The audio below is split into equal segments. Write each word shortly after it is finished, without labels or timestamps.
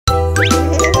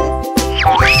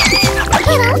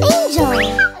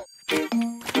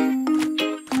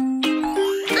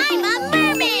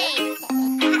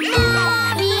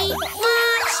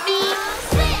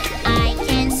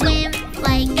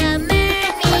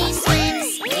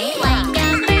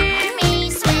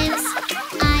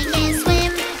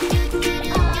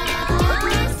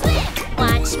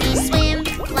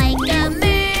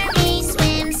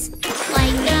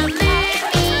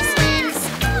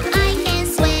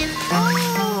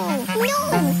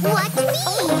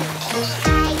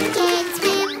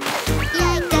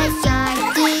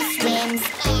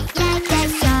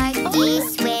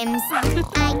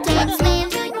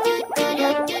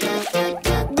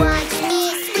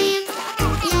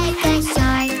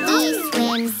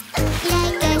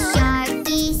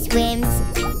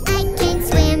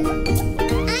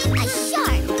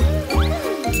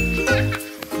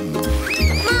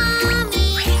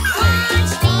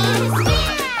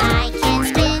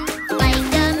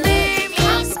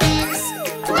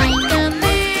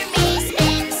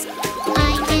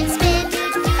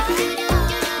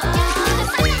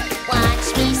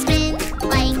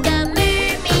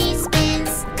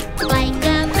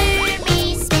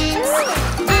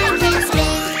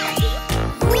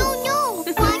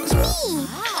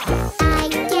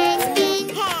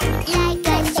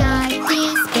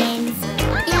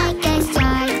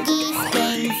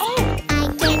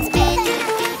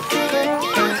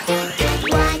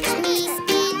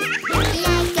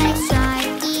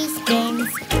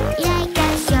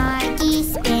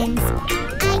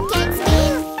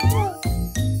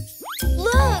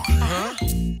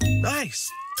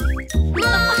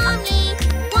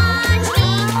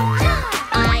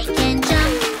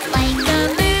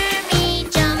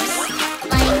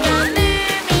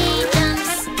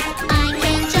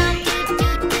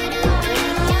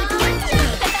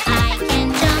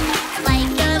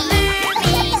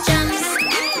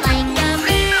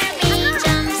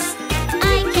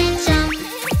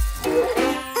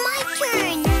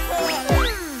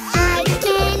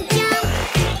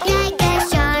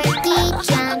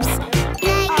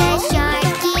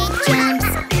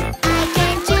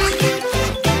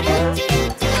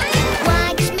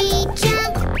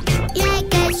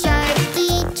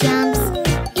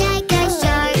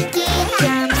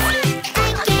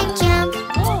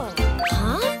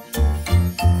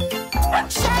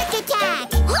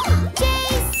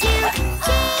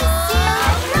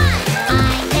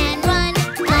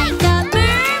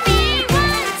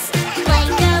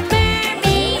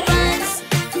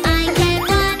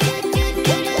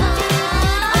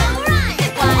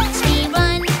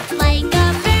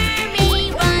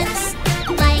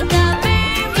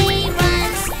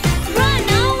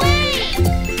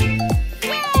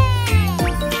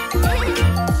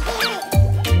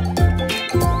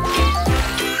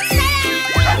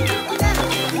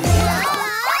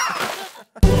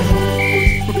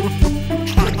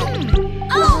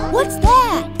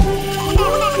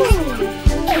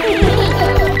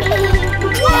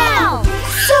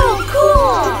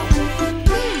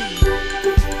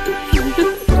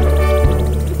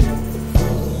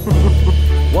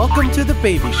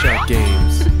Baby Shark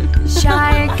games.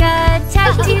 Shark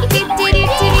attack, doo doo doo doo doo.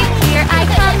 Here I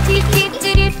come, doo doo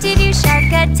doo doo doo doo.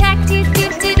 Shark attack, doo doo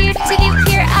doo doo doo doo.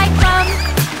 Here I come.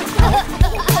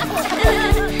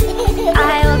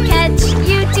 I'll catch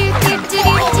you, doo doo doo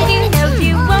doo doo doo. No,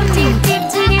 you won't, doo doo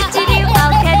doo doo doo doo.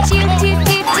 I'll catch you, doo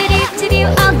doo doo doo doo doo.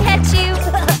 I'll catch you.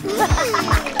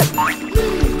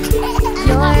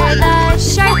 You're the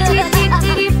shark, doo doo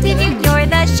doo doo doo doo. You're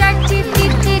the shark, doo doo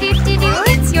doo doo doo doo.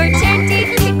 It's your turn, doo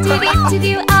doo doo doo doo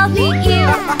doo. I'll beat you.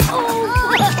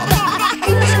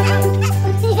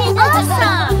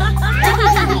 Awesome!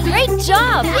 Great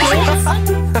job, kids!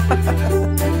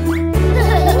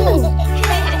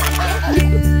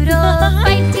 Noodle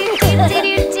fight, doo doo doo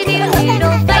doo doo doo.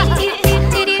 Noodle fight, doo doo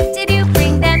doo doo doo doo.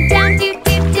 Bring them down, doo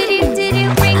doo doo doo doo doo.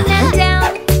 Bring them down.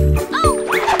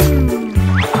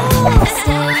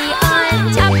 Stay on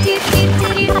top, doo doo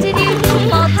doo doo doo doo. Don't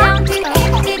fall down, doo doo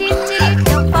doo doo doo.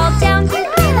 Don't fall down, doo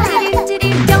doo doo doo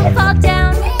doo. Don't fall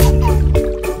down.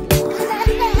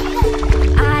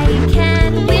 I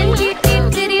can win, doo doo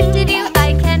doo doo doo doo.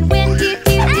 I can win, doo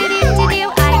doo doo doo doo doo.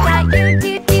 I got you,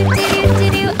 doo doo doo doo doo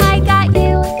doo. I got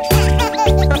you.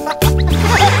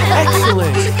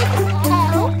 Excellent.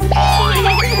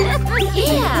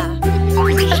 Yeah.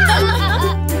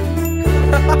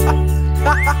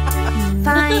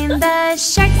 Find the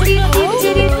sharks, doo doo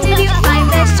doo doo doo doo. Find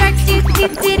the sharks, doo doo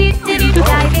doo doo doo doo.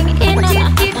 Diving in, doo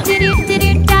doo doo doo doo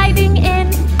doo. Diving in.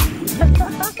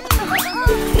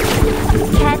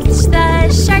 Catch the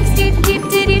sharks, doo doo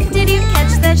doo doo doo doo.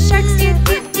 Catch the sharks, doo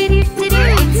doo doo doo doo doo.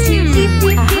 It's too deep,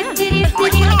 doo doo doo doo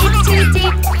doo doo. It's too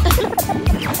deep.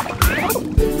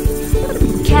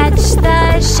 Catch the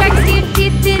sharks, doo doo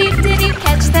doo doo doo doo.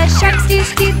 Catch the sharks, doo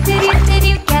doo doo doo doo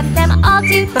doo. Get them all,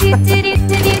 doo doo doo doo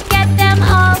doo doo. Get them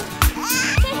all.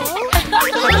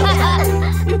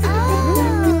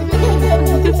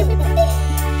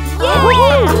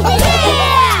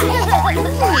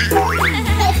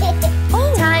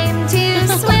 Time to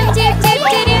swim, doo doo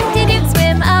doo doo doo doo.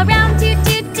 Swim around, doo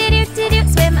doo doo doo doo doo.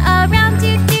 Swim around,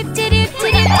 doo doo doo doo doo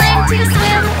doo. Learn to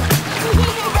swim.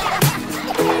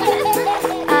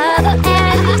 Up and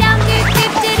down, doo doo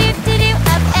doo doo doo doo.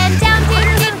 Up and down, doo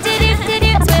doo doo doo doo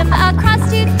doo. Swim across,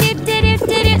 doo doo doo doo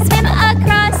doo doo. Swim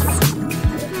across.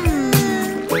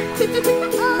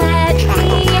 Let me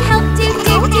help, doo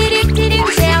doo doo doo doo doo.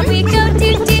 Down we go,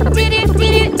 doo doo doo doo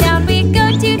doo doo. Down we go,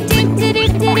 doo doo doo doo doo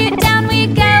doo. Down we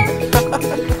go.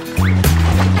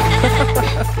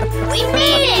 We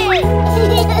made it!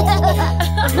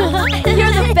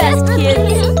 You're the best,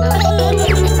 kids.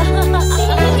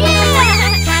 Yeah!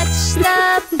 Catch the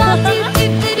ball, doo doo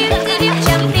doo doo doo doo.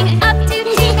 Jumping up, doo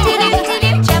doo doo doo doo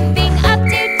doo. Jumping up,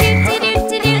 doo doo doo doo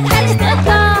doo doo. Catch the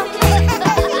ball.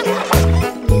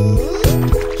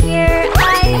 Here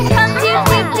I come, doo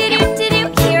doo doo doo doo doo.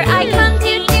 Here I come,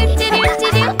 doo doo doo doo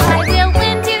doo doo. I will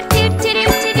win, doo doo doo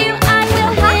doo doo doo. I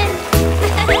will win.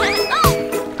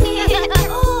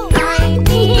 I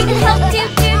need help, doo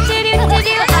doo doo doo doo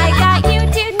doo. I got you,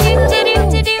 doo doo doo doo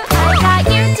doo doo. I got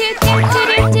you, doo doo doo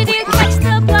doo doo doo. Catch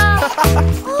the ball.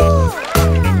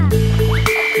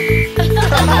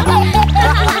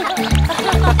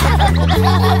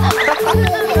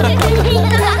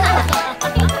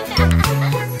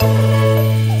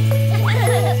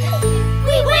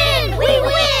 We win! We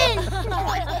win!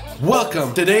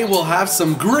 Welcome. Today we'll have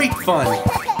some great fun.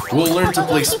 We'll learn to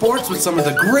play sports with some of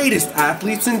the greatest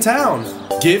athletes in town.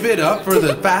 Give it up for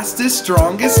the fastest,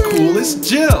 strongest, coolest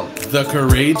Jill, the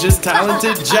courageous,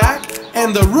 talented Jack,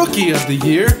 and the rookie of the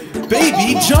year,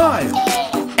 Baby John.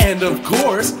 And of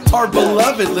course, our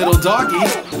beloved little doggy,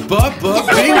 Bubba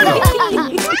Bingo.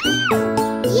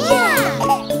 Yeah!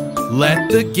 Let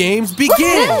the games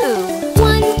begin.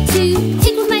 1, 2,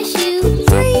 tickle my shoe.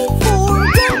 3,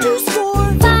 4, go to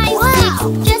score. 5,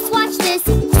 6, just watch this.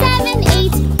 7,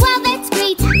 8, wow, that's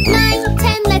great. 9,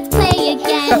 10, let's play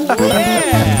again.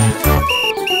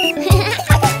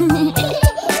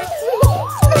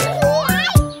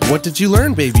 What did you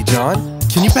learn, Baby John?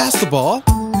 Can you pass the ball?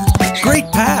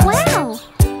 Great pass! Wow!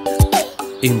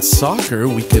 In soccer,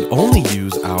 we could only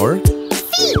use our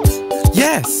Feet!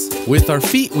 Yes! With our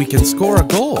feet, we can score a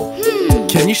goal.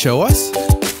 Can you show us?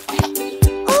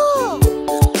 Oh!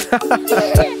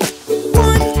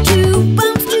 1, 2,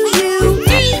 bumps to you.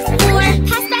 3, 4,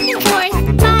 pass back and forth.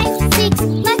 5, 6,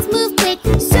 let's move quick.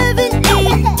 7,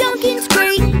 8, Duncan's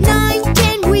great. 9,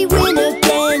 10, we win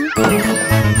again.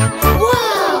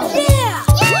 Wow! Yeah!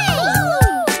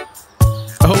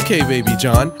 Yay! Okay, Baby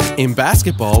John. In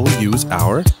basketball, we use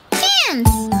our Hands!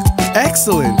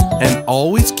 excellent! And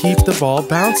always keep the ball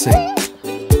bouncing.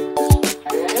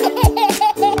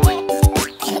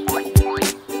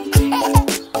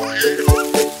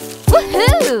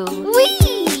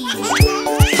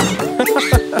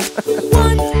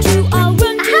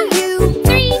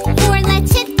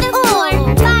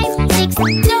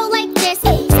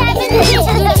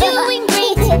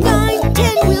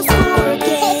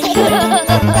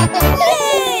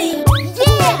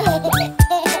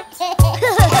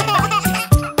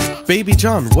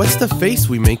 John, what's the face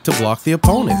we make to block the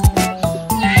opponent?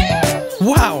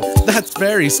 Wow, that's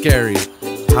very scary.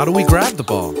 How do we grab the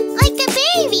ball? Like a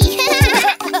baby.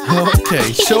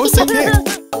 Okay, show us a kick.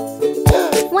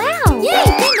 Wow! Yay!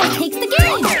 Bingo takes the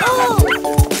game! Oh!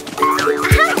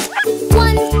 Aha!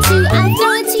 1, 2, I'll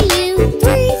throw it to you.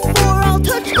 3, 4, I'll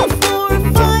touch the floor.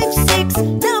 5, 6,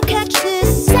 now catch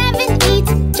this. 7,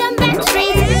 8, jump back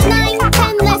straight. 9,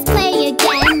 10, let's play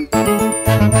again.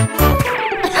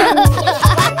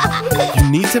 You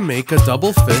need to make a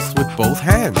double fist with both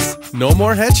hands. No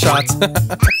more headshots.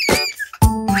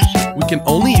 We can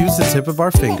only use the tip of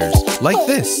our fingers, like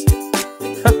this.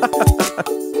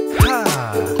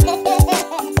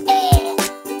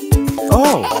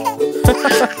 Oh!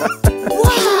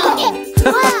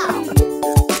 Wow!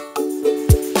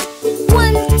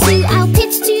 1, 2, I'll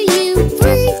pitch to you.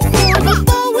 3, 4, the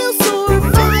ball will soar.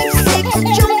 5, 6,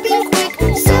 jumping quick.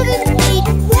 7, 8,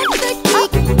 watch the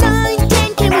kick. 9,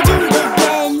 10, can we do it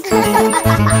again?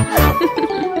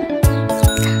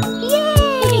 Yay!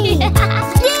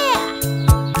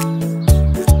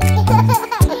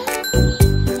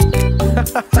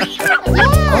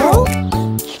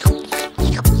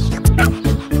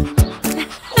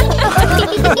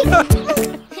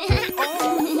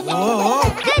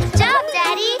 Good job,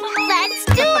 Daddy! Let's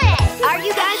do it! Are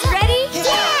you guys ready?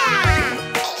 Yeah!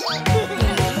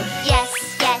 Yes,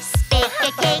 yes, bake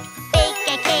a cake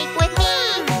with me.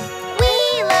 We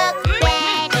look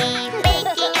ready,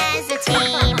 baking as a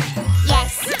team.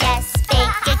 Yes, yes,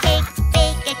 bake a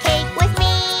cake with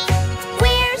me.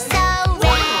 We're so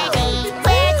ready,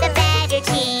 we're the better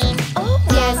team.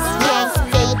 Yes, yes,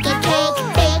 bake a cake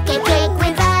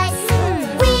with us.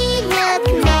 We look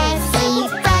messy,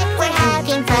 but we're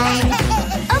having fun.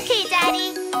 Okay, Daddy,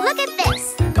 look at this.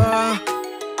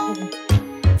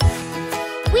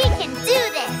 We can do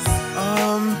this.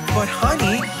 But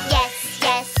honey... Yes,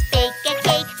 yes, bake a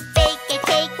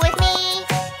cake with me.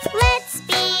 Let's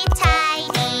be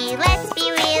tidy, let's be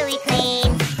really clean.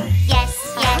 Yes,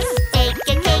 yes, bake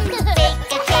a cake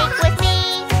with me.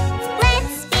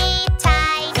 Let's be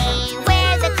tidy,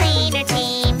 we're the cleaner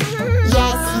team.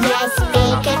 Yes, yes,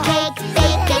 bake a cake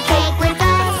with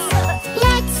us.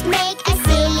 Let's make a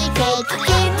silly cake,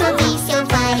 it'll be so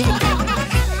fun.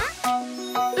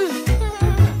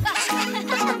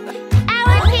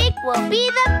 Our cake will be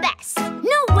the best.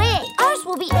 No way, ours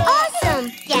will be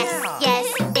awesome. Yes, yes,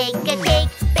 bake a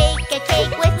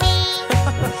cake with me.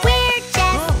 We're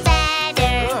just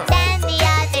better than the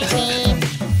other team.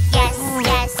 Yes,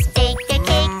 yes, bake a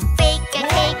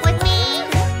cake with me.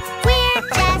 We're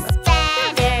just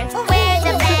better, we're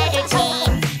the better team.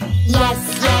 Yes,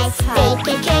 yes, bake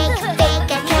a cake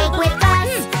with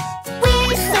us.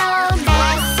 We're so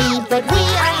messy, but we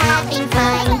are having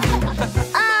fun.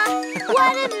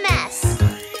 What a mess.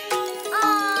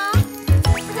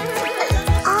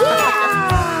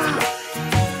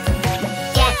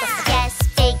 Yes, yes,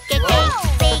 bake a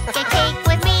cake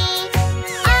with me.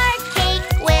 Our cake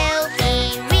will be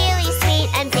really sweet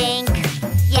and pink.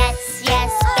 Yes,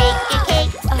 yes, bake a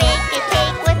cake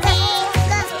with me.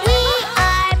 We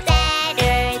are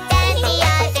better than the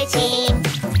other team.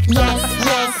 Yes,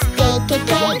 yes, bake a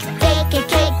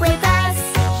cake with us.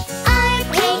 Our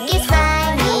cake is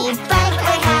funny, but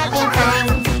we're having fun.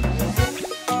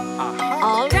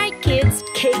 All right, kids,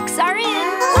 cakes are in.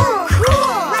 Oh,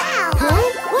 cool! Wow! Huh?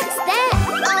 What's that?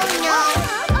 Oh no!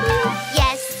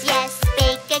 Yes, yes,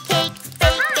 bake a cake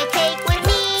with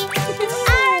me.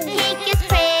 Our cake is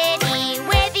pretty,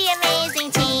 we're the amazing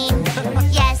team.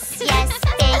 Yes, yes,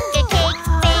 bake a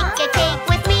cake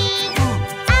with me.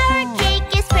 Our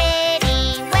cake is pretty,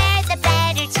 we're the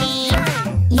better team.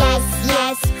 Yes,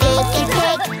 yes, bake a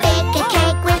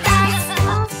cake with us.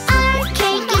 Our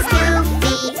cake is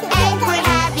goofy, and we're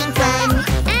having fun.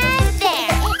 And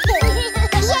there!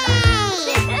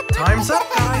 Yay! Time's up,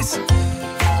 guys.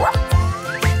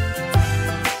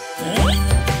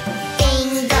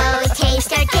 Bingo,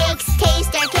 taste our cakes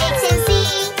and see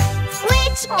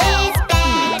which is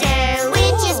better,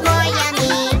 which is more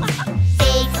yummy.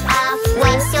 Bake off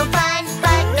one's so fun,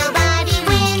 but nobody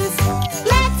wins.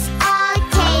 Let's all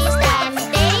taste them,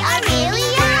 they are really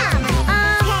yum.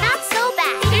 Not so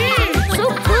bad. So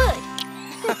good.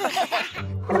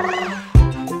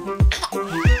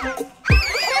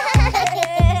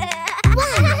 1,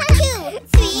 2,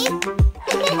 3,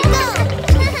 go!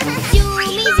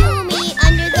 Zoomy, zoomy,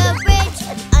 under the bridge.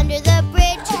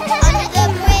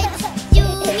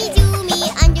 Zoomy, zoomy,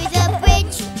 under the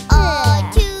bridge. All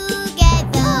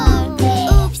together.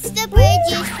 Oops, the bridge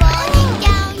is falling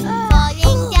down.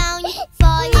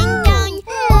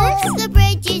 Oops, the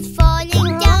bridge is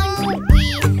falling down. We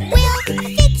will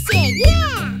fix it.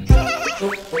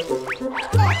 Oh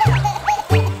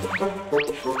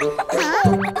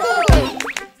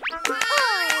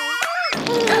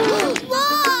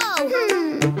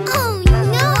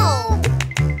no!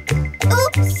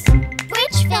 Oops!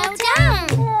 Bridge fell down.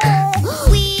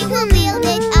 We will build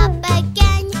it up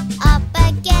again, up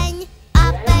again,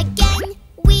 up again.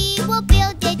 We will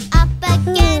build it up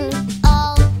again,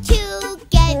 all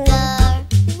together.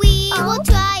 We will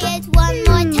try it one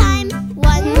more time,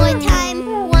 one more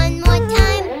time, one more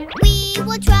time. We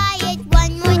will try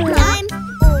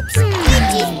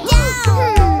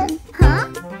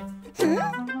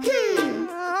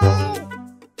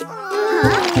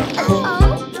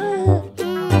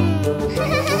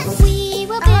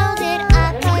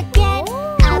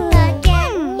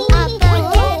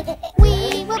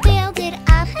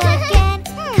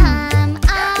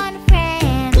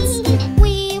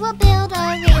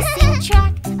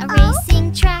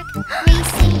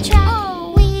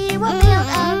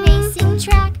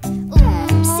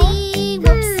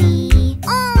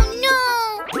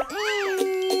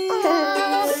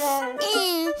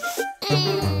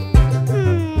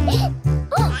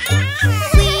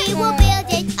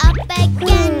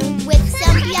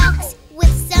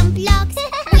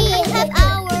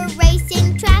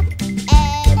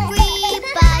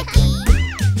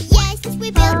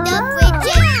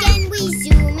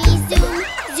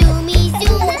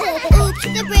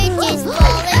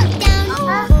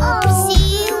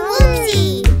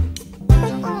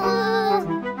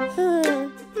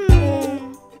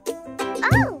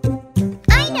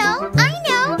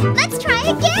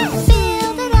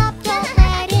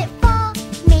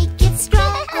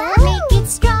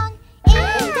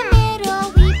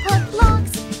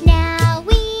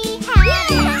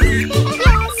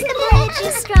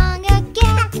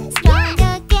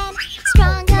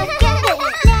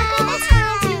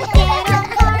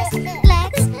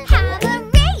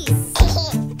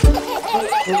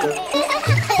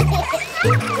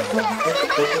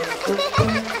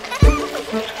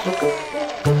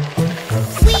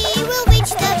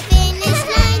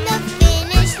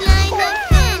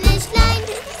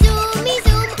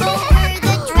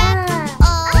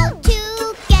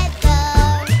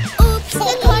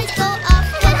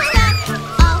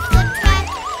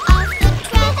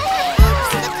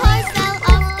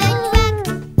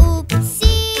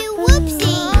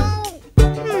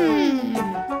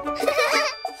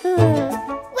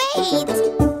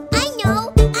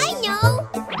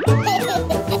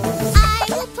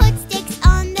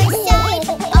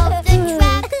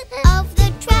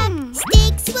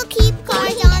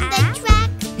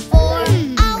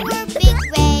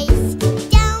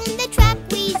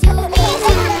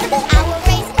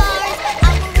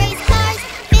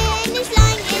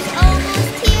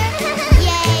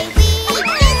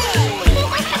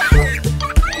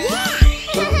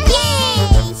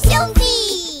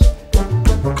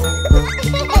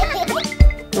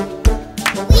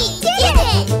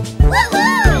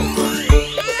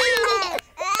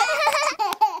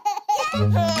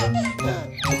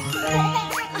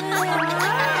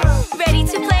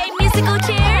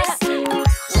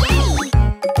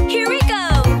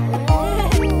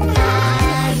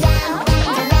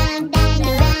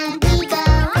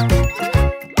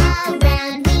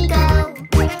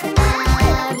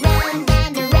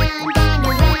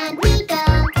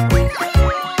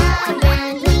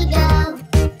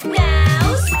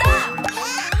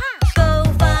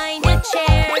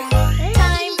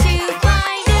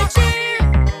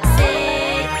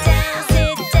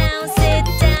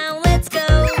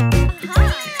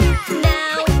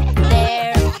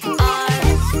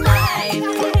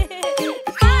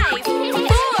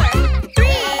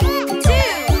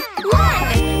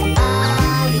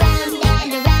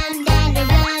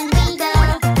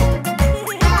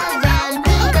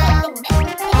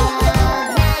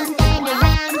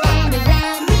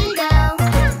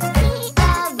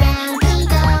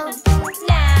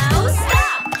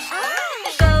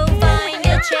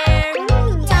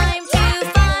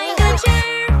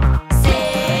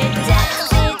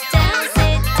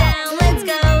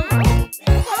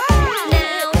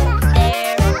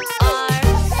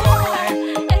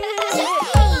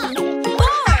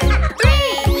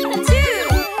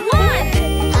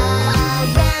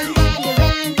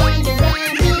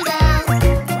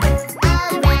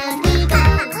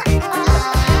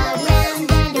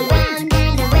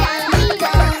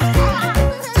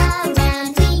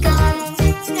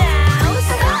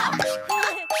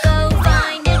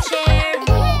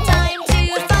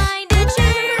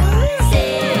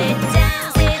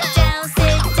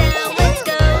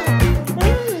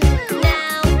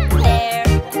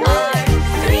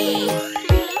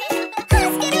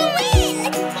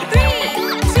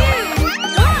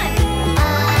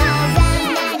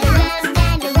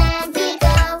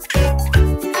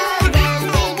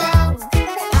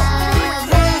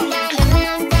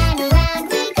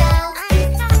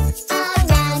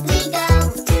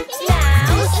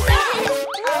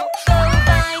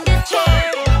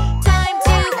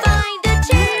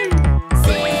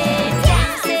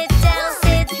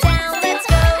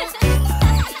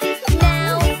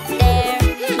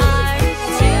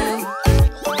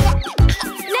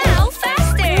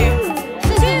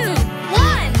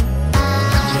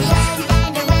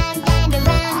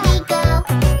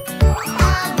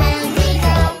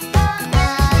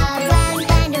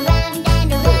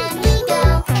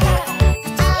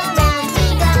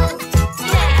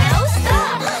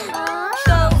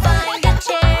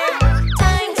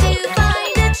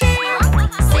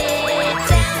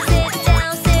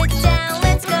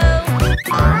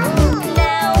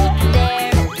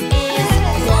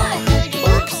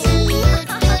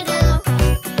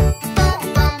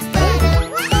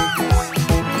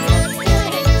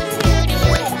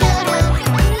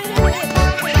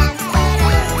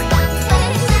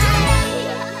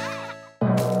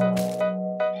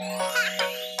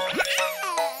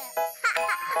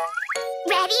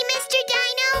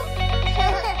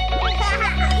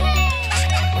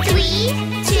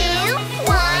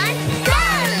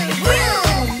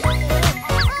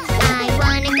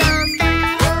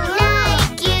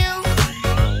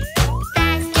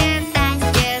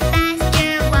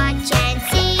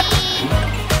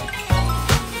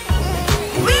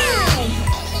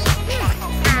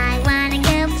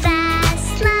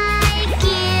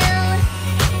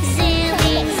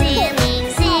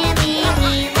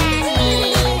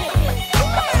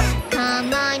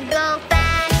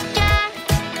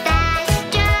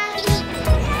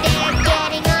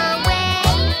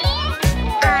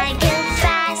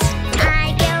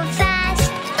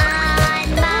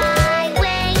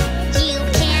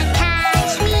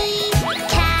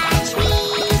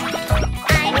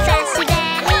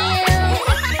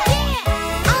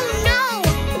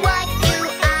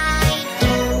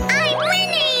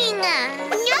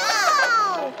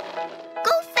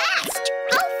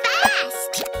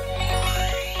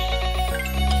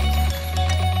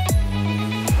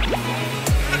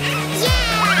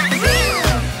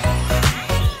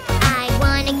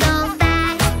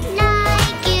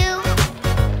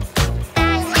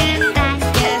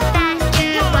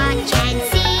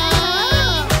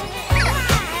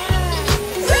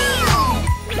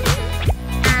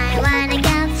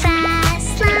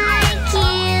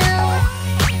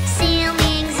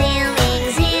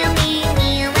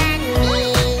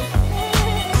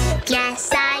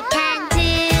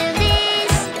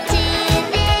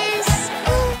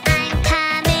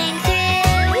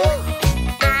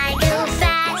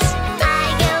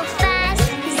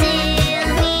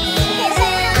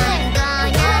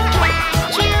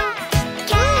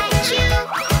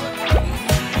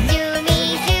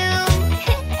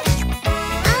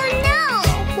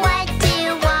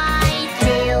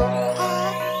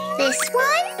This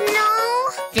one? No.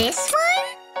 This one?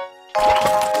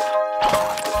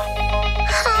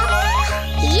 Huh?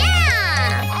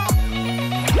 Yeah!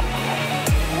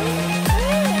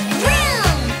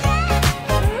 Vroom!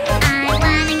 I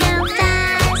wanna go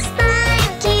fast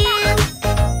like you.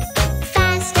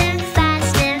 Faster,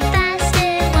 faster,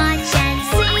 faster, watch and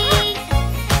see.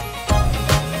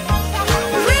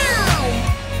 Vroom!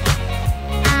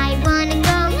 I wanna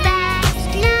go fast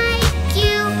like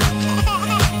you.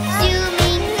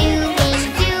 Zooming, zooming,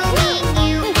 zooming,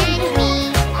 you and me.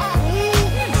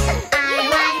 I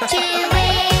want to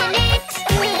win it,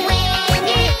 win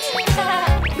it.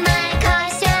 My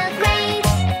car's so great.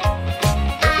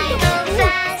 I go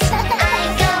fast,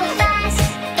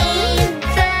 in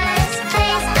first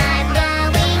place. I'm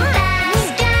going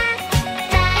faster,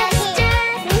 faster.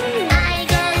 I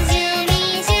go zoomy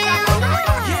zoom.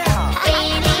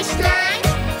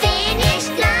 Finish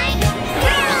line,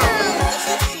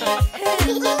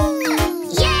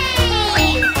 Yay!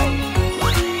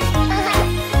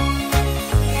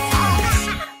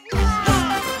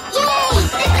 Yay,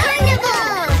 the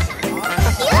carnival!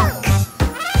 Look!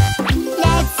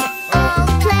 Let's all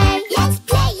play. Let's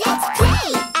play, let's play.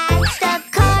 At the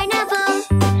carnival,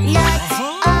 lots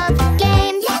of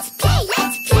games. Let's play,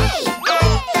 let's play.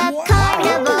 At the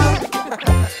carnival,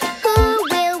 who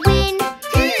will win?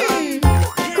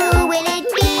 Who will it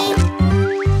be?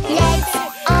 Let's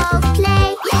all play.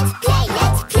 Let's play,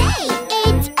 let's play.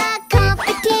 It's a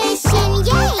competition,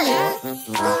 yay!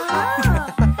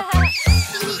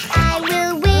 I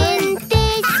will win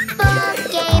this ball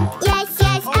game. Yes,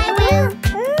 yes, I will.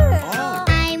 I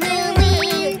will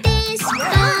win this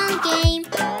ball game.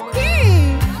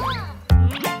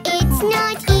 It's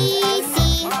not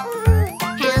easy.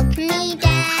 Help me,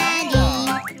 Daddy.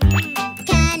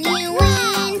 Can you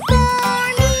win for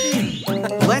me?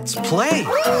 Let's play.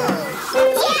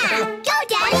 Yeah! Go,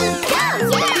 Daddy! Go!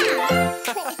 Yeah!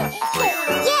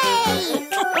 Yay!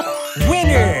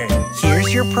 Winner! Here's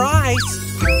your prize.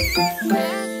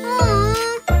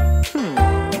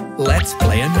 Let's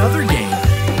play another game.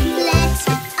 Let's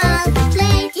all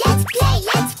play. Let's play,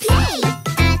 let's play.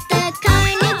 At the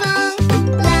carnival,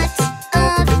 lots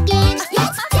of games.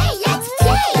 Let's play, let's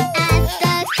play. At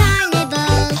the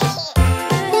carnival,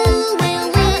 who will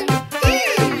win?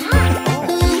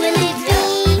 Who will it be?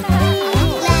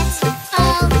 Let's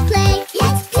all play.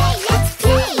 Let's play, let's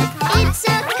play. It's a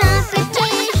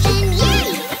competition, yay!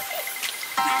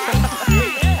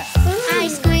 I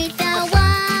squirt the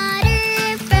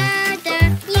water further.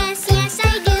 Yes, yes, I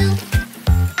do.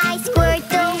 I squirt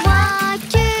the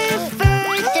water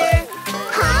further.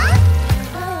 Huh?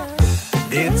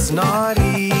 It's not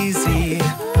easy,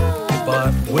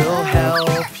 but we'll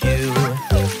help you.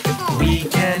 We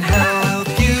can help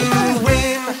you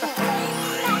win.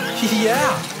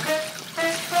 Yeah.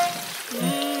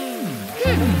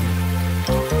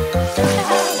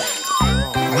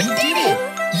 We did it!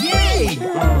 Yay!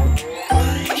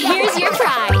 Here's your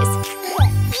prize.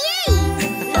 Yay!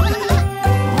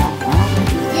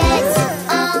 Let's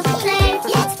all play.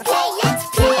 Let's play, let's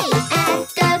play. At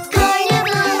the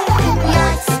carnival,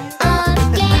 lots of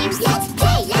games.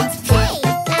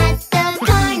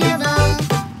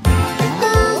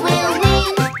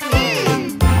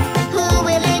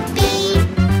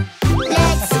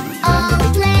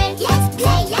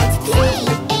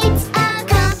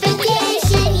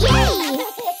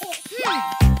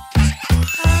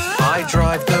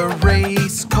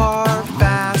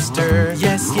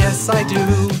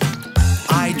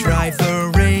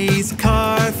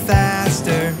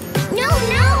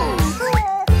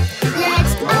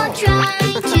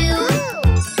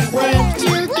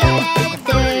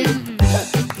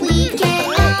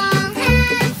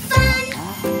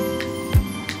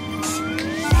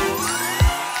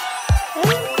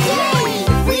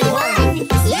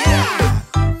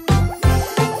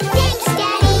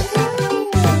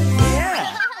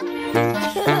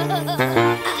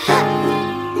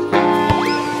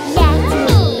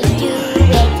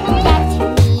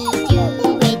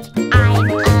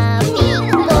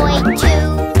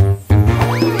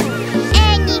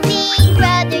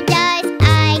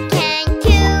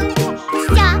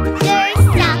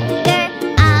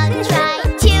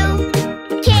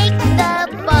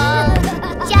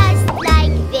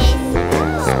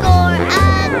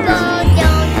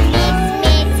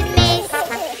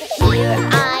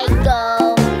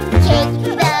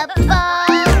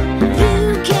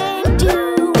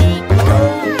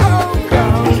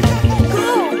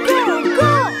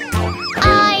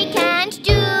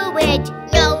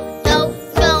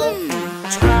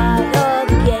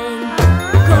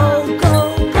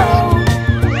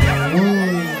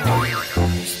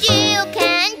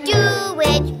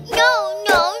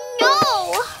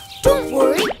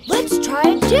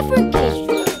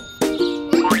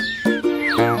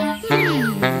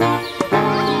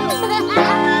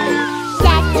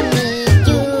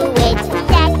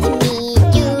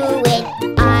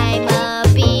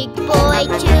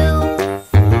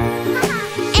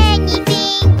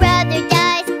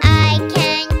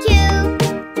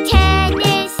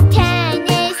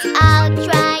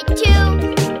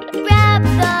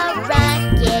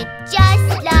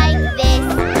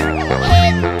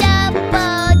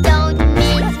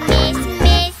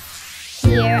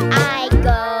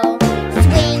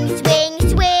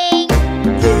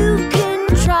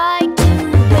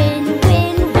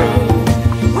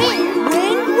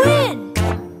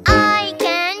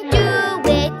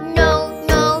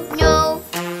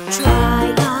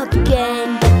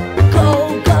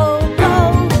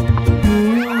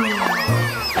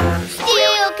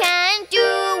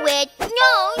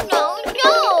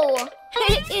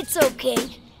 It's okay.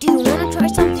 Do you want to try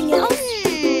something else?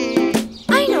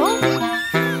 I know.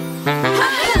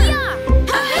 Hi-ya!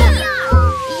 Hi-ya!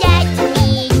 Let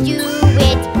me do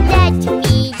it. Let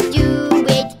me do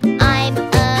it. I'm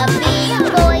a big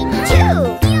boy too.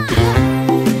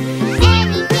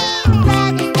 Anything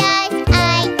brother does,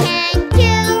 I can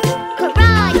do.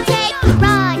 Karate,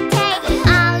 karate,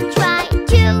 I'll try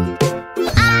too.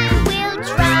 I will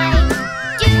try.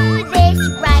 Do this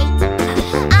right.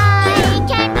 I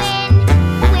can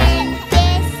win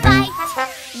this fight.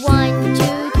 1, 2,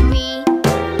 3.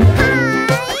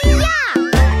 Hi-ya!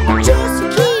 Just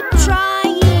keep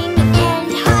trying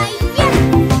and hi-ya!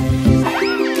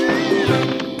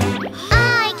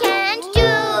 I can't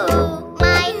do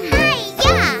my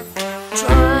hi-ya!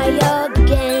 Try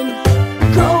again.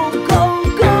 Go, go,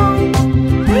 go!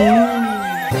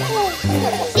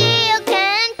 Still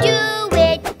can't do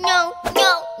it. No,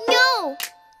 no, no!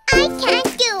 I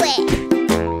can't do it.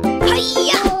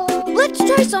 Hi-ya! Let's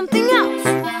try something else.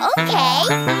 Okay.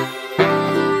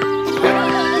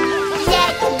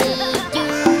 Let me do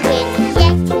it.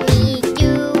 Let me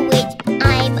do it.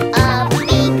 I'm a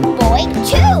big boy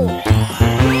too.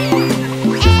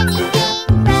 Anything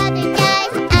brother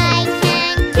does, I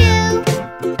can do.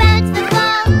 Bounce the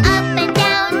ball up and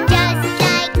down just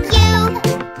like you.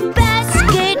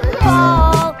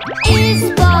 Basketball is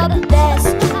the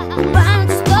best.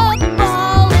 Bounce the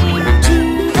ball into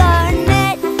the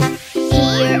net.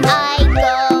 Here I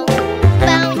go.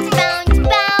 Bounce, bounce,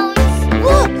 bounce.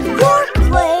 Look, you're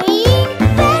playing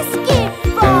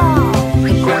basketball.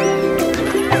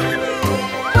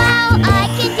 Wow, I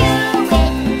can do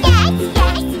it. Yes,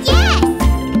 yes, yes.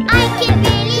 I can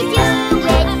really do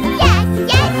it. Yes,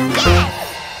 yes, yes.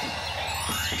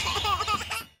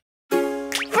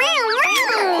 Vroom,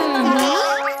 vroom.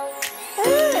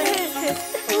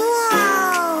 Wow.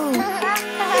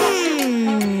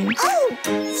 Oh,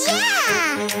 yeah.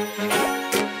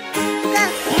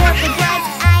 Look at what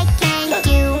I can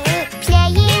do.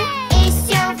 Playing is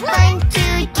so fun to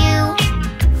do.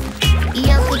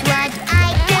 Look at what I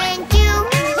can do.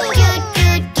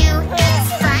 Do. It's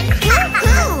fun.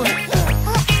 Woohoo!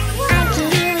 I can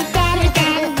do it better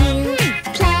than you.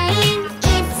 Playing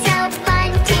is so fun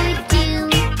to do.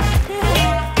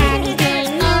 Anything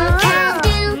you can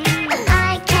do,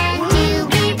 I can do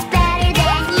it better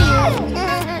than you.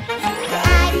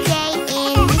 I play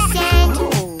in the sand.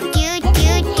 Do.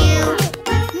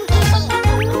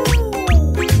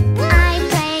 I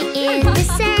play in the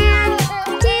sand.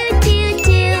 Do.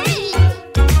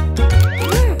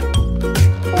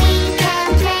 We can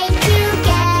play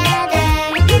together.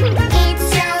 It's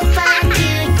so fun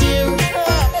to do.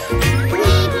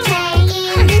 We play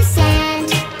in the sand.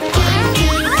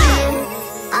 Do.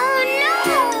 Oh no!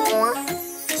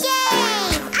 Yay!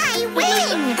 I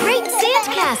win! Great sand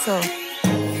castle.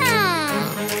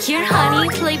 Here, honey,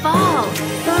 play ball.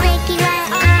 Ricky, what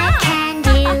I can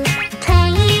do.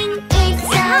 Playing is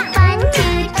so fun to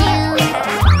do.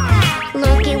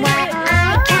 Look at what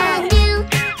I can do.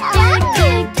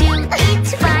 Do.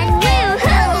 It's fun.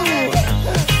 Woohoo!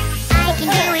 I can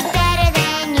do it better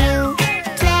than you.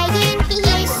 Playing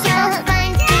is so fun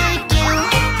to do.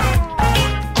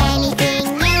 Anything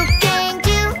you can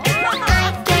do, I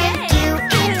can do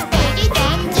it better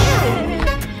than you.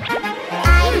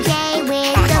 I play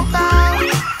with the ball.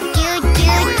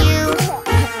 Do.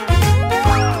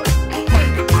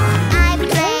 I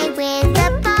play with the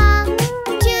ball.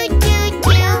 Do.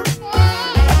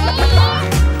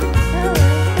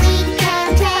 We can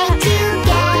play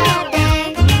together.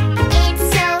 It's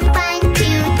so fun to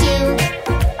do.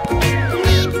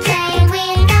 We play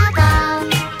with the ball.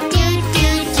 Do.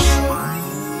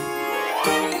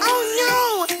 Oh no,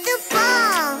 the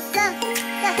ball!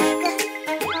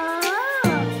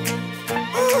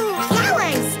 Ooh,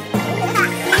 flowers!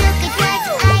 Look at what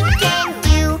I can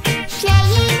do.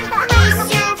 Playing is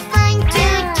so fun to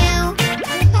do.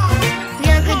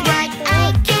 Look at what I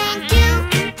can do.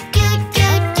 Do.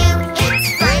 It's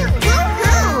fun.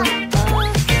 Woohoo!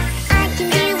 I can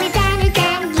do it better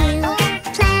than you.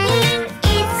 Playing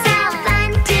is so fun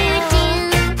to do.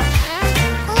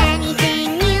 Anything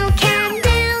you can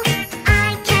do, I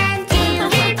can do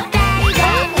it better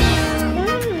than you.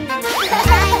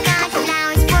 I got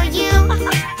flowers for you.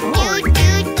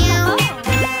 Do.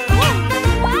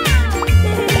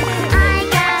 I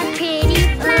got pretty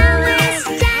flowers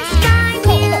just for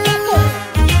you.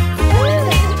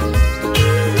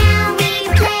 Now we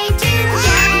play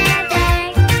together.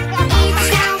 It's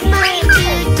so fun to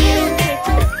do.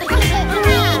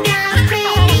 We got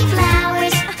pretty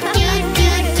flowers.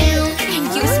 Do. Thank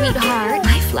you, sweetheart.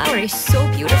 My flower is so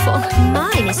beautiful.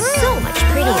 Mine is so much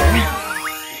prettier.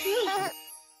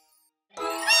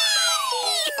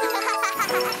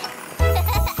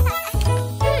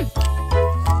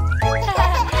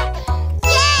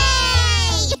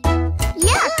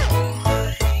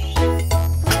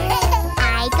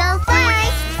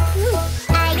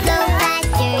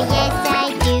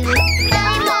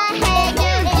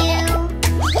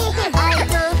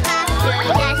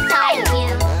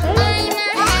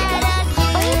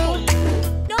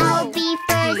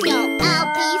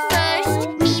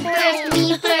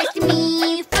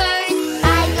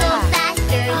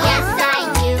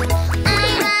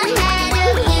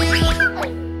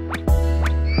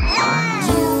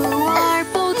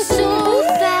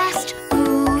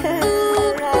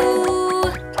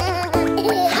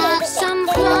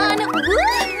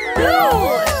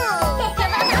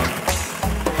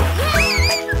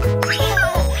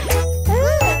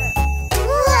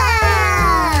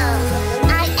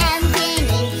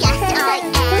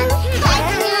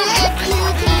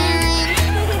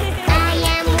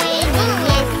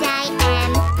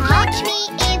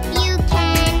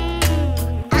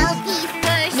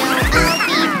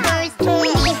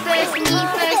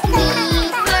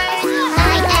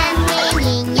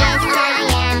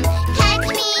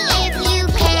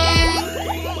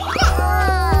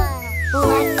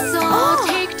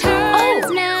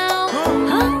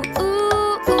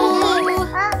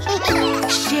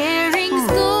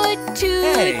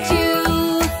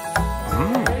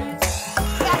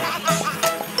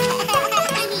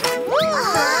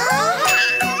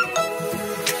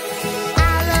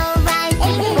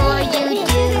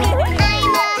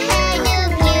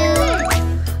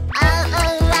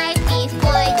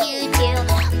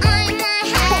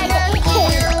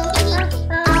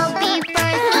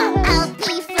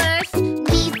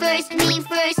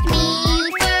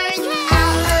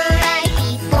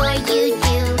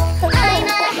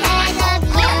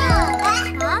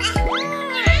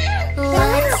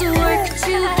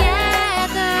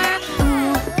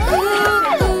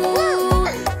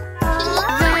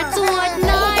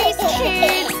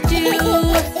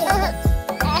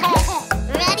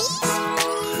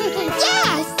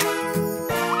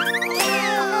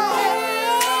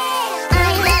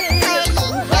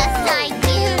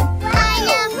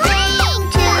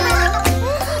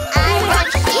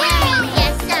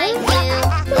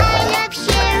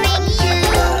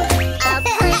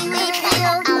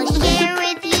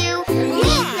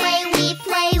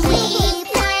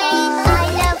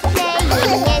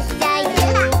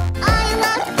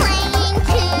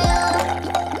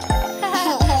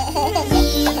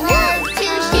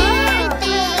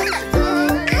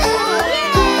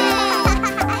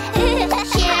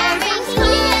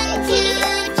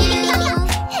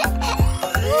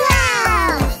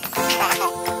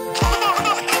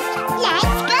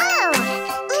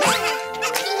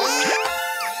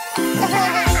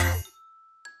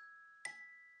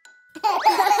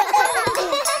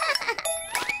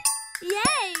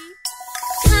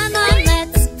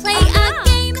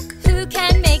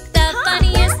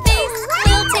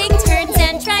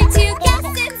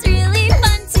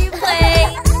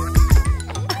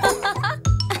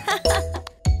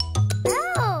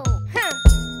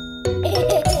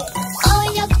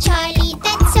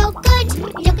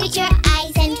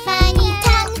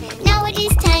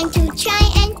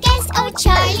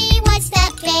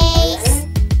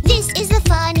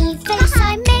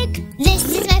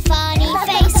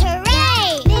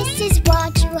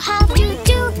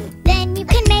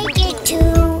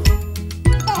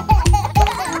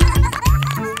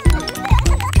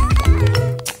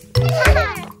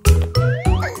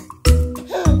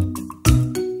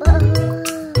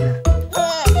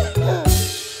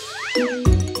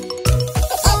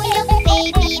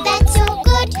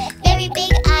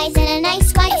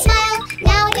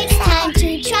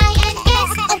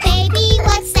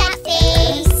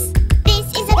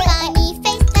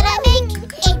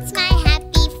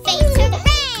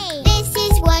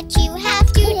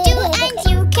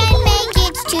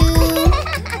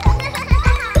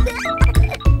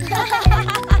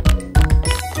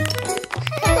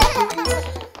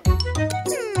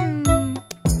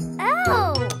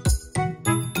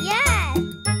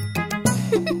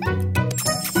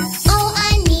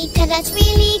 that's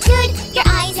really good. Your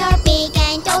eyes are big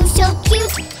and oh so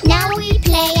cute. Now we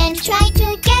play and try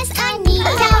to guess.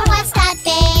 Anita, what's that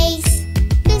face?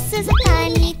 This is a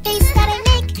funny face that I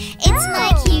make. It's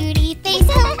my cutie face,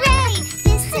 hooray!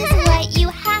 This is what you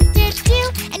have to do,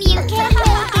 and you can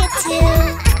make it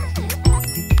too.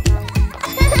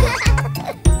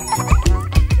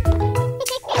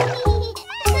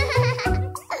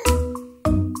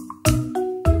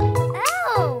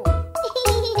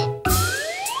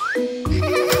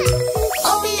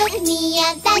 Oh, look,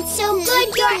 Mia, that's so good.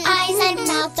 Your eyes and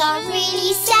mouth are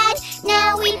really sad.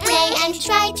 Now we play and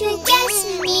try to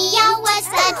guess. Mia, what's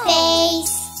that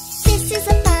face? This is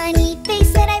a funny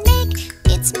face that I make.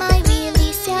 It's my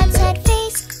really sad, sad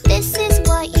face. This is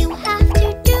what you have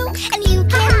to do, and you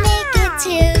can make it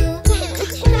too.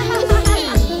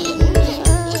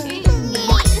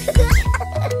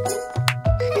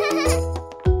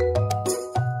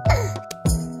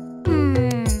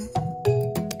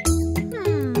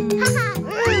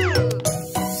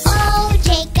 Oh,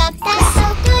 Jacob, that's so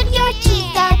good. Your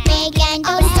teeth are big and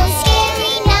oh so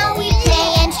scary. Now we play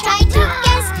and try to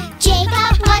guess.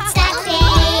 Jacob, what's that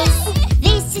face?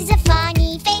 This is a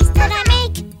funny face that I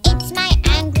make. It's my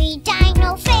angry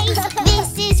dino face. This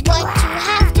is what you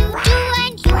have to do,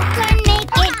 and you can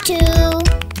make it too.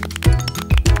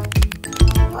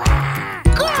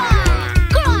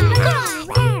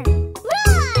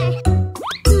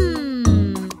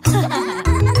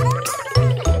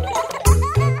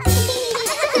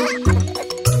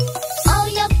 Oh,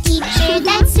 look, teacher,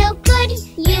 that's so good.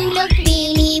 You look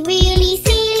really, really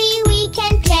silly. We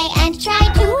can play and try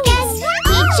to guess.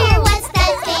 Teacher, what's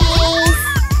that face?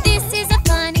 This is a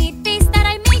funny face that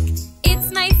I make.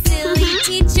 It's my silly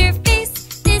teacher face.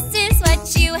 This is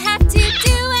what you have to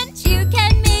do, and you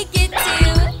can make it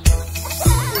too.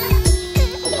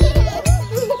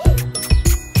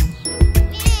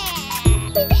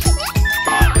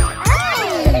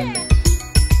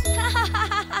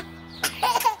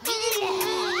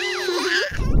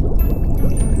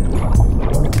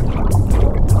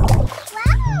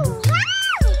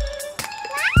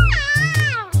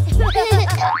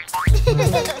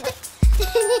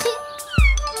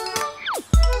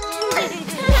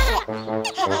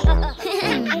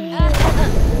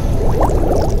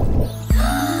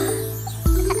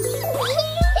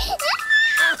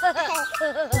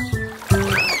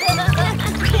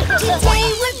 Today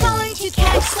we're going to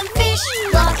catch some fish.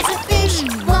 Lots of fish,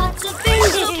 lots of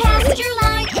fish. So cast your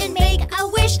line and make a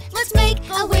wish. Let's make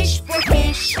a wish for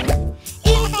fish.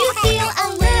 If you feel a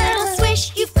little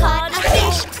swish, you've caught a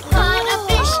fish. Caught a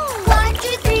fish. 1, 2,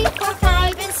 3, 4,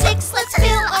 5, and 6. Let's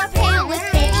fill our pail with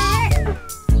fish.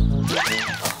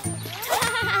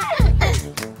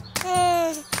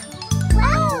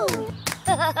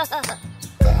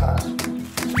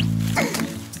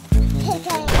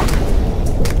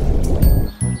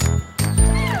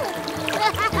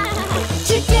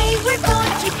 Today we're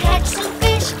going to catch some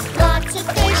fish. Lots of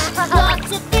fish,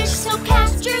 lots of fish. So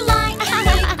cast your line and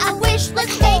make a wish.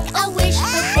 Let's make a wish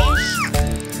for fish.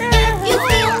 If you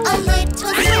feel a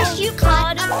little swish, you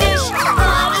caught a fish.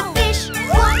 Caught a fish.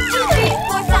 1, 2, 3,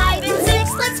 4, 5, and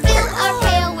 6. Let's fill our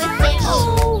pail with fish.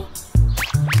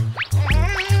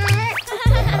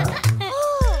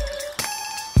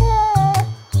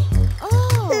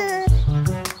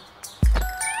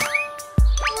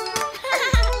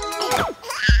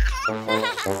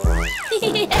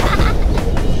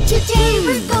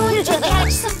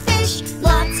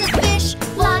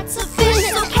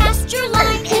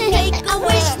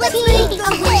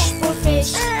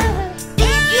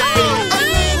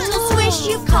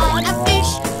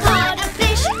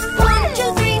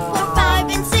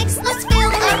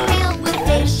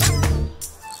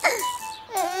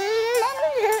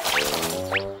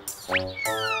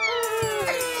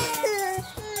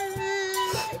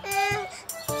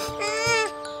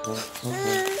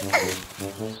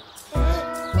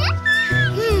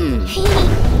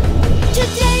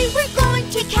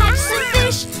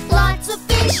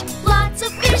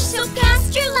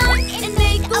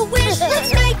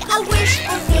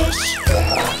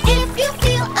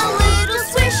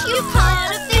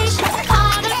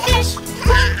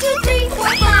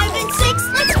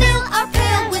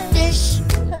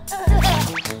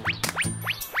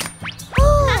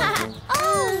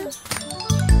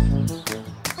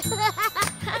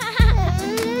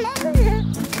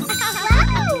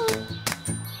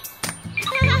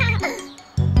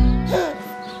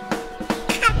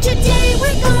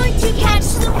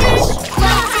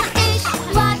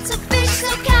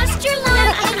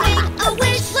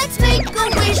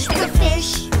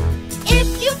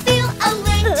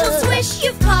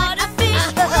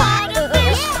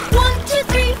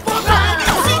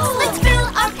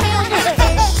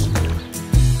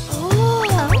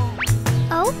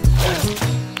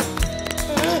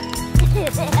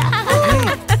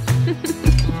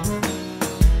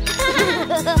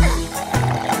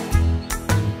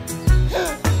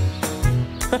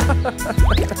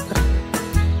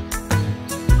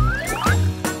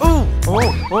 Oh,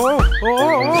 oh, oh, oh,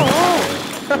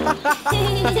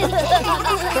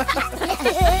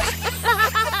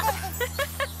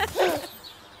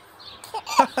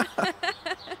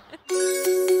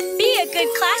 Be a good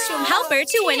classroom helper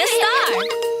to win a star.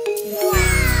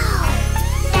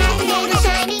 That little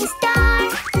shining star.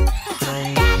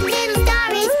 That little star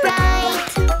is bright.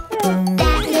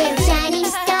 That little shining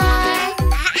star.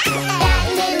 That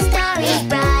little star is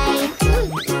bright.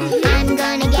 I'm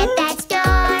gonna get that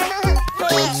star.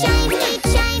 It shines, it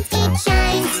shines, it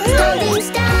shines. Golden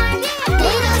star,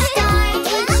 little star.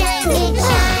 It shines, it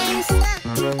shines.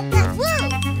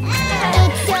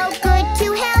 It's so good to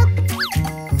help.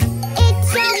 It's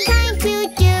so kind to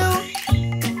do.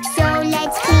 So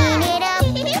let's clean it up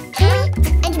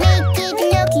and make it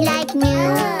look like new.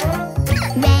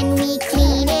 When we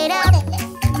clean it up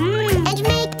and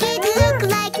make it look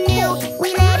like new, we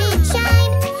let it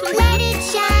shine, let it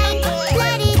shine,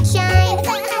 let it shine.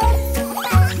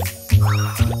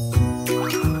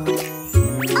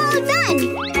 All done!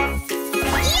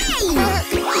 Yay!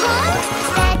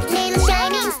 That little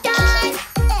shining star.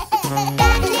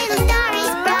 That little star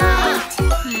is bright.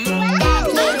 That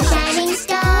little shining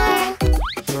star.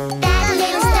 That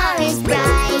little star is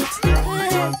bright.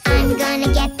 I'm gonna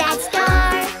get that star.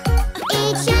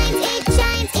 It shines, it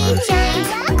shines, it shines.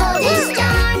 Golden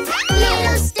star,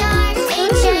 little star.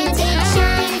 It shines, it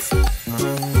shines.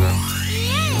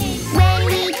 When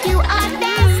we do our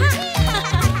best,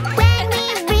 when we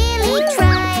really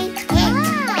try,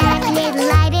 that little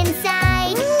light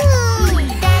inside,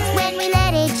 that's when we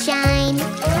let it shine.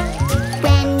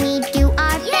 When we do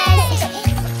our best,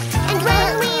 and when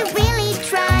we really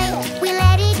try, we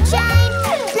let it shine,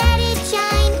 let it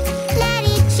shine, let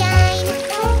it shine.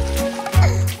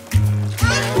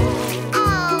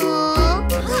 Aww.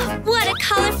 What a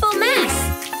colorful mess.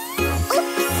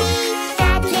 Oopsie,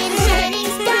 that little shining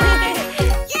star.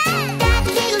 That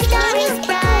little star is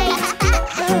bright.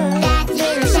 That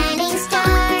little shining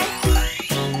star.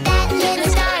 That little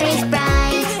star is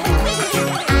bright.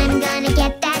 I'm gonna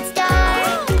get that star.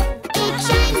 It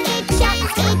shines, it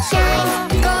shines, it shines.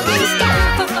 Golden star,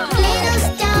 little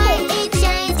star. It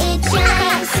shines, it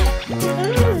shines.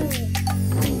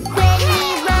 When we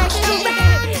rush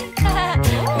around,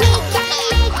 we can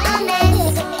make a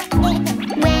mess.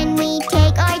 When we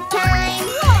take our time,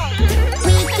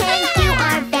 we can do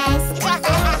our best.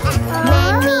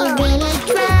 When we really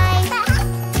try,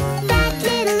 that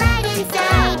little light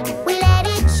inside, we let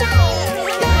it shine,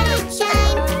 let it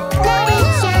shine, let it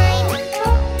shine.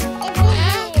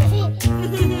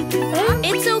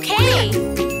 It's okay.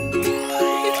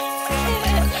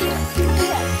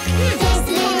 This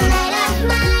little light of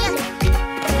mine,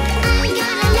 I'm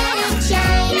gonna let it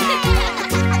shine.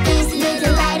 This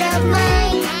little light of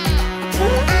mine,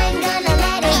 I'm gonna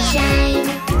let it shine.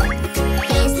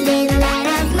 This little light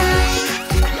of mine,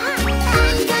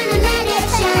 I'm gonna let it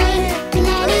shine.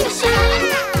 Let it shine,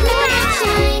 let it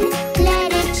shine,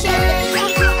 let it shine.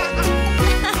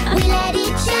 We let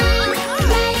it shine,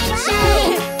 let it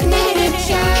shine, let it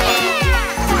shine.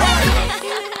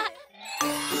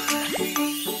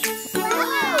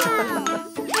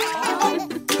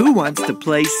 Who wants to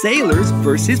play sailors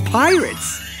versus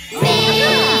pirates?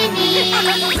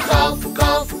 Mini golf,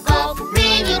 golf, golf,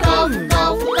 mini golf,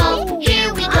 golf, golf.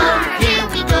 Here we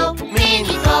go,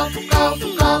 mini golf, golf,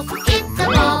 golf. Hit the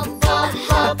ball, ball,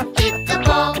 ball, hit the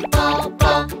ball, ball,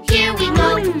 ball. Here we go,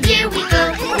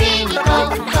 mini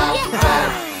golf, golf,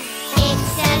 golf.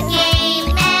 It's a game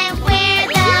and we're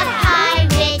the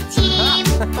pirate team.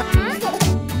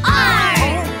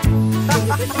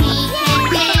 We can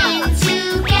win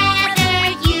together,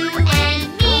 you and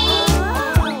me.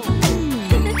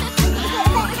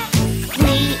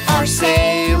 We are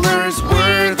sailors,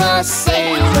 we're the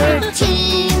sailor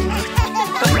team.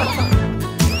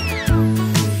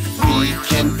 We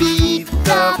can beat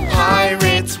the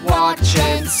pirates, watch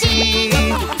and see.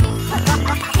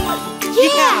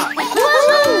 Yeah!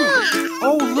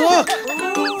 oh, look!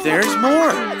 There's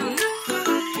more.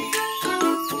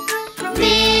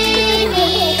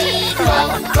 Mini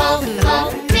golf, golf,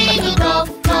 golf, mini golf,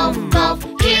 golf, golf.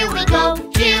 Here we go,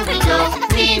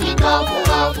 mini golf,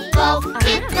 golf, golf.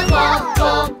 Hit the ball,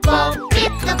 ball, ball,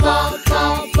 hit the ball,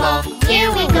 ball, ball.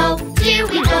 Here we go,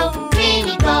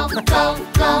 mini golf, golf,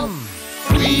 golf.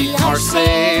 We are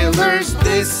sailors,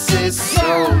 this is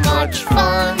so much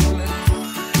fun.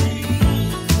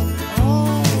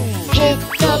 Hit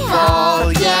the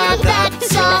ball, yeah,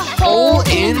 that's a hole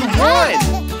in one.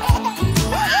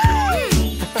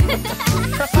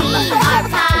 We are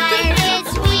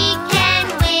pirates, we can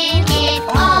win it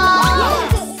all.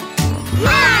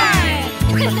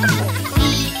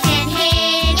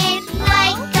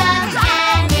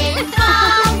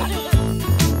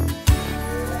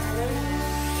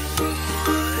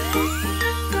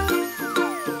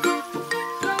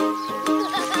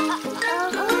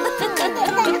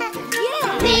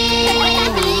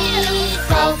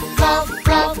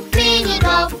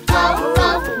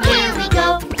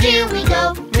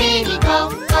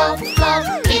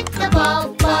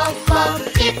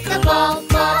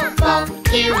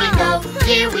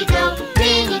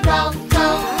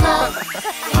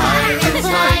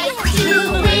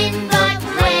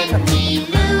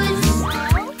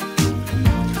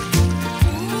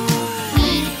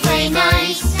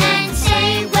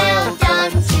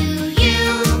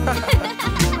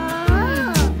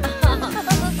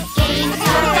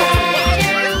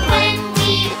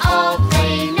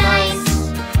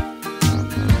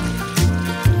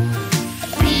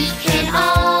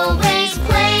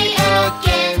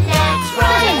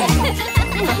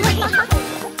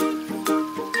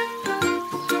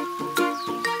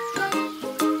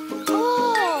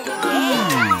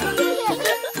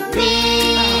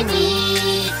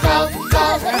 Mini golf,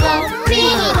 golf, golf.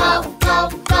 Mini golf,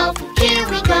 golf, golf. Here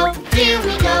we go, here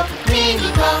we go. Mini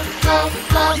golf, golf,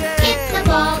 golf. Hit the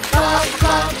ball, ball,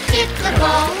 ball. Hit the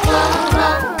ball, ball,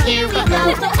 ball. Here we go,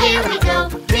 here we go.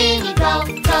 Mini golf,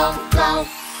 golf, golf.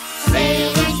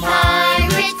 Sailors,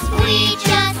 pirates, we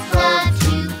just love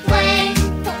to play.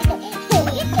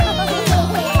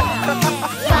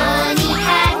 Funny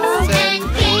hats and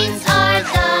games are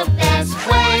the best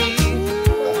way.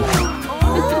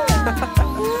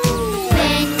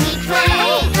 When we play,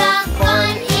 the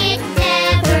fun, it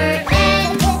never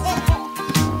ends.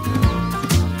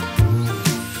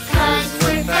 'Cause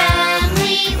we're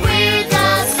family, we're the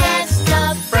best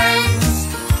of friends.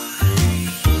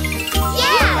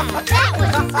 Yeah, that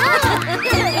was fun!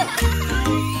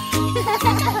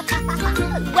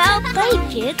 Well played,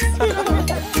 kids.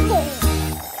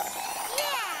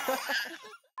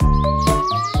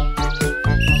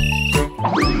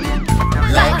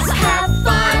 Let's have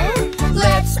fun,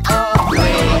 let's all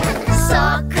play.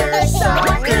 Soccer,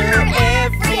 soccer,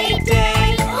 every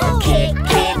day. Kick,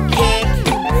 kick, kick,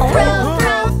 throw,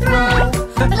 throw, throw.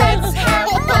 Let's have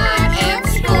fun and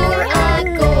score a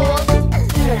goal.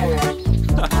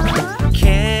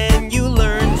 Can you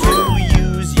learn to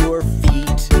use your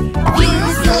feet?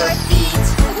 Use your feet,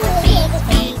 feet,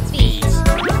 feet, feet.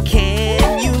 Can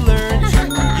you learn to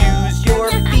use your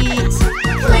feet?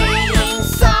 Playing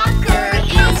soccer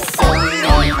is so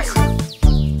neat.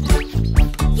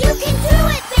 You can do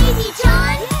it, baby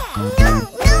John. No,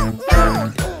 no, no.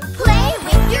 Play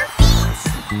with your feet.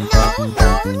 No, no,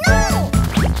 no.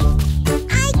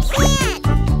 I can't.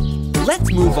 Let's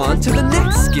move on to the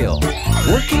next skill,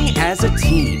 working as a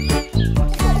team.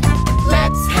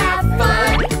 Let's have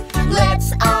fun. Let's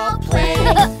all play.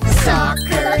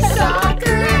 Soccer,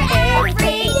 soccer,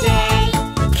 every day.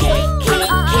 Kick, kick,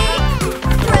 kick.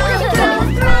 Throw, throw,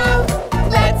 throw.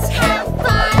 Let's have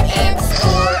fun and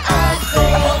score a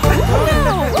goal.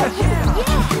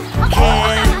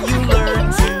 Can you learn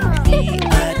to be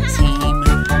a team?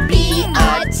 Be a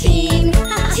team.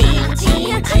 Team,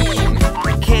 team, team.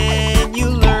 Can you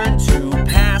learn to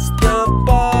pass the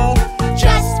ball?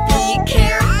 Just be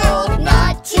careful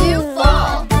not to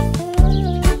fall.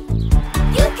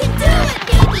 You can do it,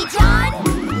 baby John.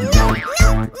 No, no,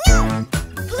 no.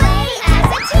 Play as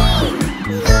a team.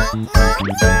 No, no,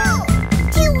 no.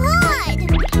 Too hard.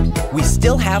 We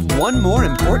still have one more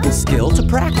important skill to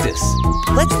practice.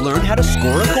 Let's learn how to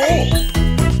score a goal.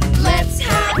 Let's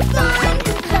have fun.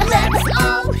 Let's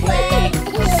all play.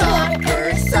 Soccer,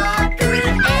 soccer,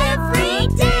 every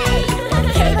day.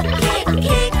 Kick, kick,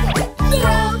 kick.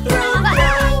 Throw, throw,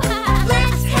 throw.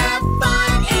 Let's have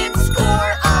fun and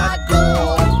score a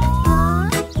goal.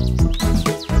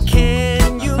 Can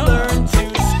you learn to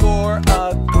score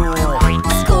a goal?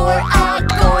 Score a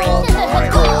goal.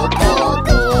 Goal, goal,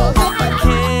 goal.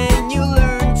 Can you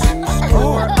learn to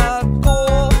score a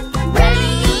goal?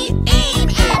 Ready, aim,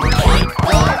 and kick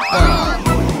the ball.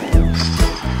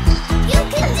 You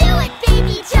can do it,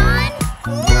 baby John.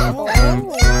 No,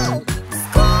 no.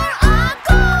 Score a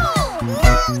goal.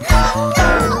 No, no,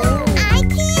 no. I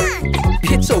can't.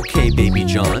 It's okay, Baby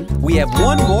John. We have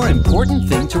one more important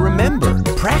thing to remember.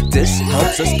 Practice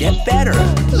helps us get better.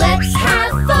 Let's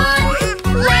have fun.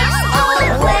 Let's all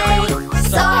play.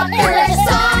 Soccer,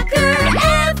 soccer,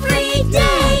 every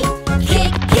day.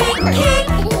 Kick, kick, kick.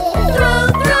 Throw,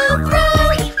 throw, throw.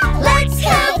 Let's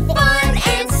have fun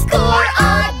and score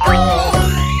a goal.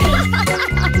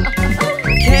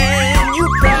 Can you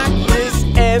practice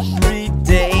every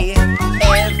day?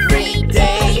 Every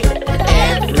day,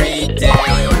 every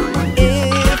day.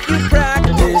 If you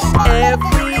practice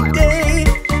every day,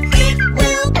 It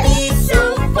will be so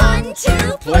fun to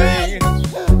play.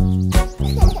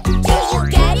 Do you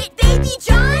get it, baby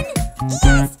John?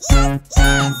 Yes, yes,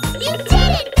 yes. You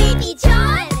did it, baby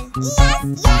John. Yes,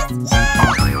 yes, yes.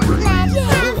 Let's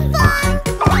have fun.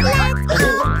 Let's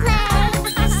all play.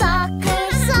 Soccer,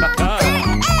 soccer,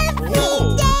 every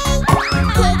day.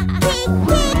 Kick, kick,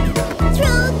 kick.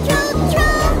 Throw, throw,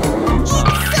 throw.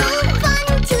 It's so fun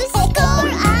to score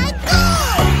a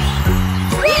goal.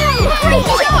 Great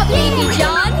job, baby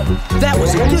John. that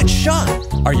was a good shot.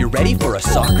 Are you ready for a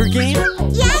soccer game?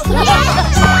 Yes,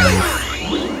 yes,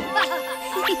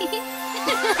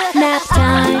 Nap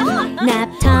time, nap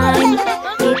time.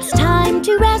 It's time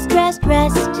to rest, rest,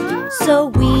 rest, so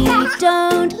we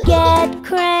don't get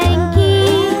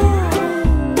cranky.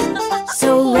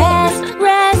 So rest,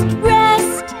 rest,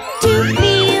 rest to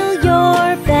feel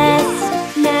your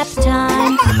best. Nap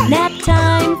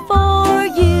time for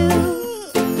you.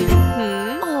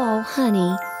 Oh,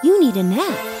 honey, you need a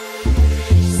nap.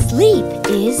 Sleep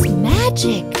is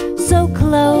magic, So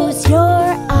close your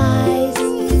eyes.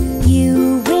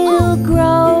 You will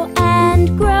grow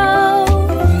and grow.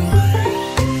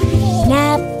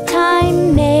 Nap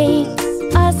time makes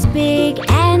us big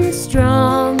and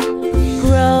strong.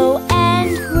 Grow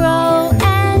and grow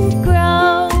and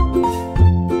grow.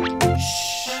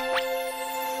 Shh.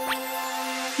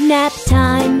 Nap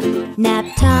time, nap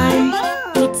time.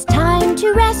 It's time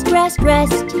to rest, rest,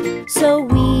 rest, so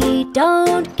we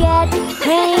don't get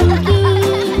cranky.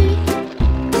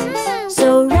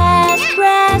 So rest,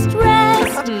 rest,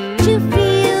 rest, to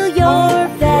feel your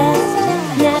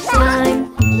best. Nap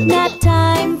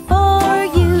time for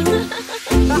you.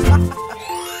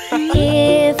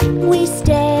 If we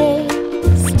stay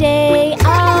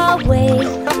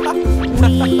awake,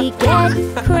 we get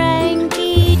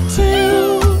cranky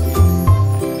too.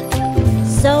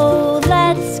 So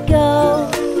let's go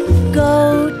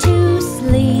to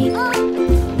sleep.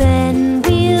 Then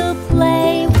we'll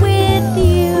play with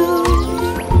you.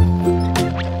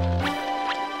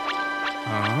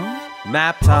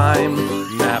 Nap time,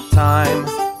 nap time.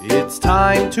 It's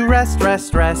time to rest,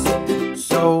 rest, rest,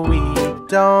 so we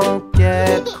don't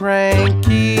get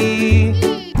cranky.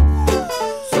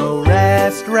 So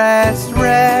rest, rest,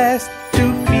 rest,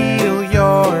 to feel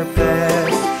your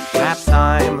best.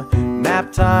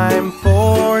 Nap time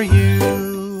for you.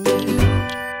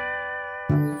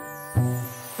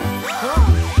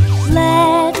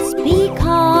 Let's be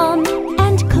calm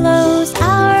and close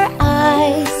our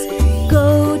eyes.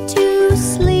 Go to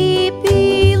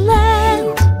sleepy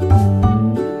land.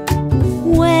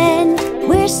 When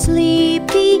we're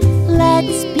sleepy,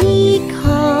 let's be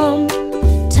calm.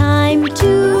 Time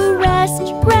to rest,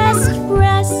 rest,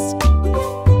 rest.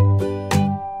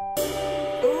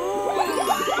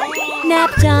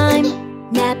 Nap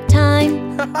time, nap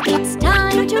time. It's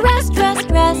time to rest, rest,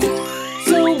 rest,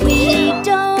 so we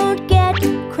don't get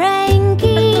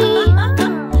cranky.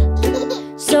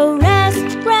 So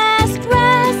rest, rest,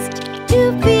 rest,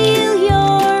 to feel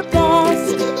your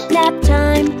best. Nap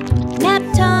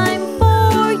time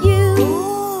for you.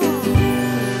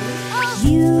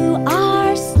 You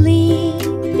are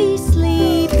sleepy,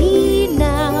 sleepy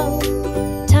now.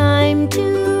 Time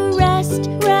to rest,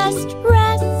 rest,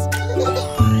 rest.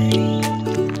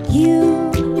 You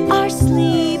are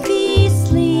sleepy,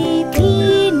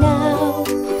 sleepy now.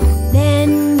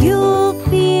 Then you'll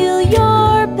feel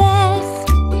your best.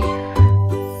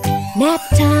 Nap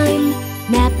time,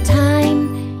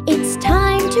 it's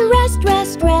time to rest,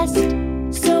 rest, rest,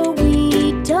 so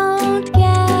we don't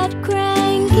get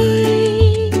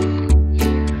cranky.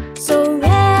 So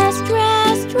rest,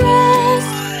 rest,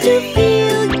 rest, to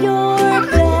feel your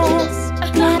best.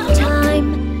 Nap time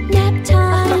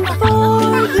for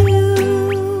you.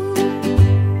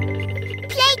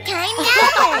 Playtime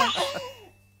now!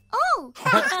 Oh,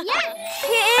 yeah!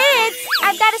 Kids,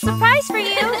 I've got a surprise for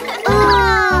you!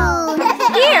 Oh!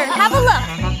 Here, have a look!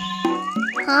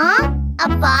 Huh? A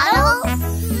bottle?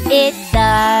 It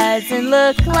doesn't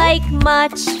look like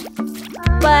much,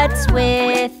 but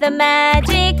with a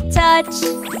magic touch,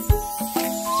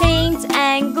 paint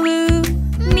and glue,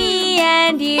 me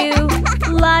and you,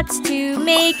 lots to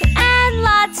make and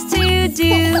lots to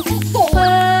do.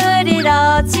 Put it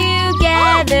all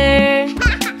together,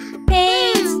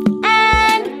 paint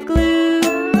and glue.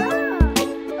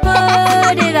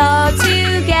 Put it all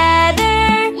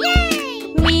together,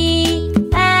 me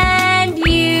and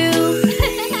you.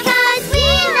 'Cause we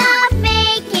love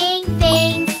making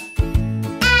things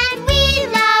and we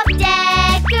love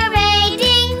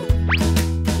decorating.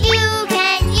 You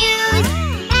can use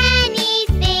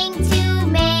anything to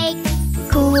make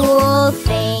cool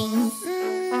things.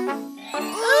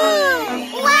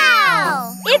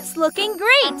 Wow! It's looking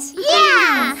great!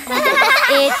 Yeah!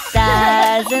 It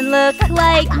doesn't look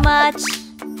like much,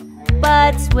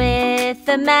 but with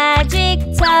a magic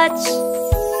touch,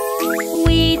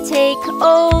 we take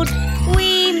old,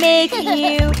 we make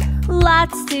new,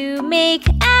 lots to make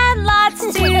and lots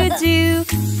to do.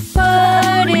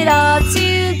 Put it all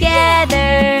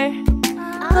together,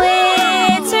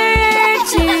 glitter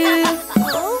too.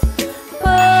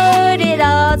 Put it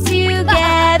all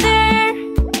together,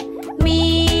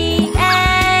 me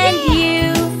and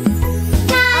you.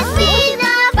 'Cause we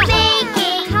love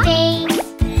making things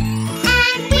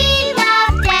and we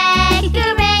love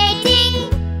decorating.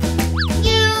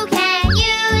 You can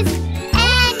use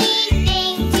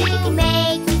anything to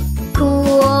make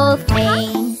cool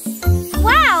things.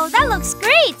 Wow, that looks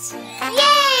great!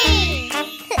 Yay!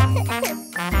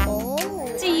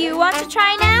 Do you want to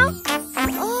try now?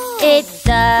 It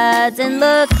doesn't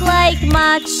look like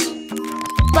much,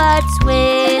 but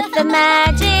with a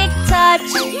magic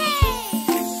touch,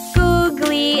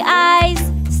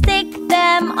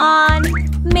 on.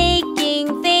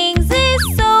 Making things is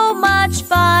so much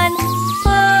fun.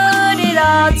 Put it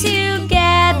all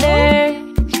together.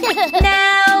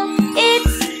 Now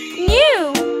it's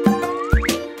new.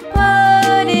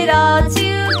 Put it all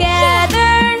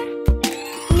together.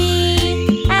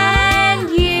 Me and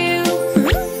you.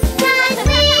 'Cause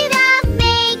we love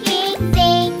making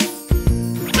things,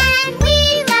 and we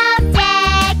love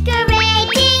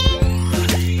decorating.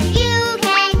 You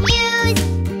can use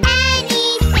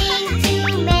anything to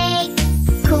make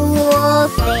cool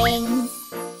things.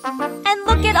 And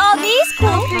look at all these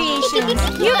cool creations.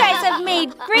 You guys have made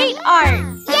great art.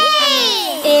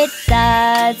 Yay! It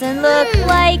doesn't look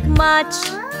like much,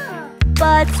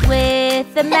 but with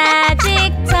a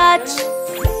magic touch.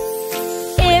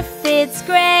 If it's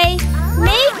gray,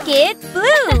 make it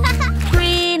blue.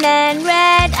 Green and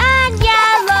red and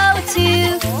yellow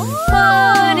too.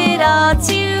 Put it all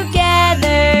together.